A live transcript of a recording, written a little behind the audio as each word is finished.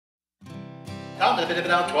down to the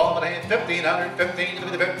 12 and a half, 1500, 15 to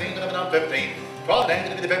the 15, 15, 12 and a half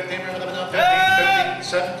to the 15, 15,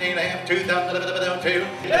 17 and a half, 2000 to the 2,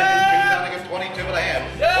 22 and a half,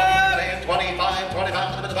 25,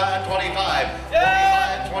 25 to the 5, 25,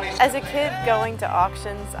 25, 26. As a kid going to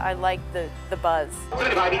auctions, I liked the buzz.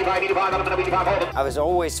 I was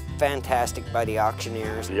always fantastic by the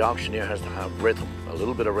auctioneers. The auctioneer has to have rhythm, a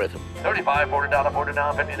little bit of rhythm. 35, $40, 40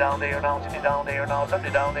 down, 50 down there now, 60 down there now,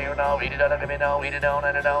 70 down there now, 80 down, 50 down, 80 down,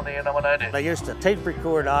 90 down there now, what I did. I used to tape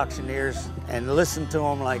record auctioneers and listen to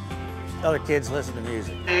them like other kids listen to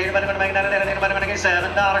music. I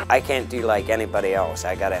can't do like anybody else.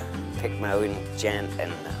 I gotta pick my own gent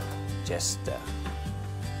and just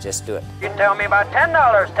do it. You tell me about $10,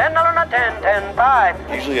 $10 not 10, 10,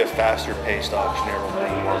 5. Usually a faster paced auctioneer will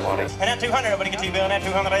bring more money. And at 200, everybody gets you bill, and at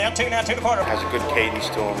 200, I am 2, now 2 to quarter. Has a good cadence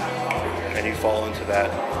to him, and you fall into that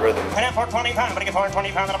rhythm. And at 425, everybody get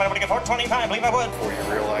 425, and everybody get 425, believe I would. Before you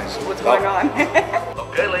realize what's going on.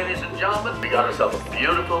 Okay, ladies and gentlemen, we got ourselves a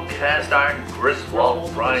beautiful cast iron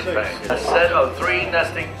Griswold frying pan. A set of 3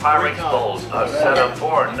 nesting Pyrex bowls. A set of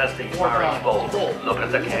 4 nesting Pyrex bowls. Look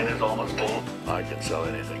at the can, it's almost full. I can sell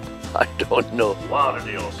anything. I don't know. Wow, the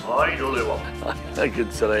deal. I do live up. I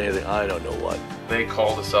can sell anything. I don't know what. They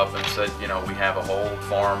called us up and said, you know, we have a whole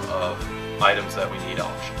farm of items that we need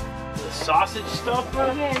auctioned. The sausage stuff,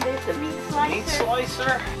 and there's the meat slicer. meat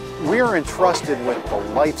slicer. We are entrusted with the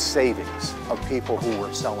life savings of people who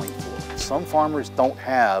we're selling for. Some farmers don't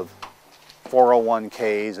have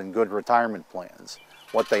 401ks and good retirement plans.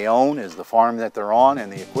 What they own is the farm that they're on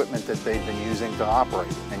and the equipment that they've been using to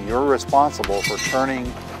operate. And you're responsible for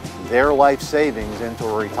turning their life savings into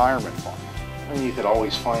a retirement fund. I mean, you could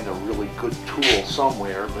always find a really good tool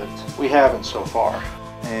somewhere, but we haven't so far.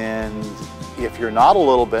 And if you're not a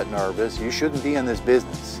little bit nervous, you shouldn't be in this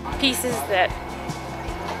business. Pieces that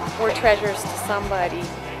were treasures to somebody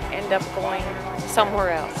end up going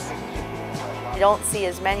somewhere else. You don't see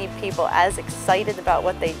as many people as excited about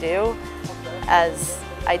what they do as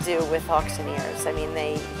I do with auctioneers. I mean,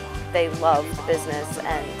 they love the business,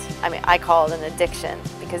 and I mean, I call it an addiction,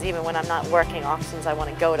 because even when I'm not working auctions, I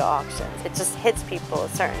want to go to auctions. It just hits people a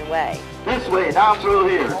certain way. This way, down through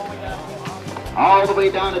here. All the way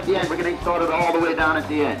down at the end. We're getting started all the way down at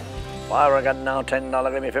the end. Well, I got now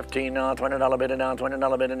 $10, give me 15 now, $20 bid now,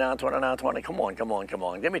 $20 bid now, 20 now, 20. Come on, come on, come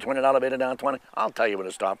on. Give me $20 bid now, 20. I'll tell you when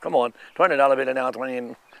to stop. Come on. $20 bid now, 20,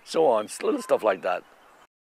 and so on. Little stuff like that.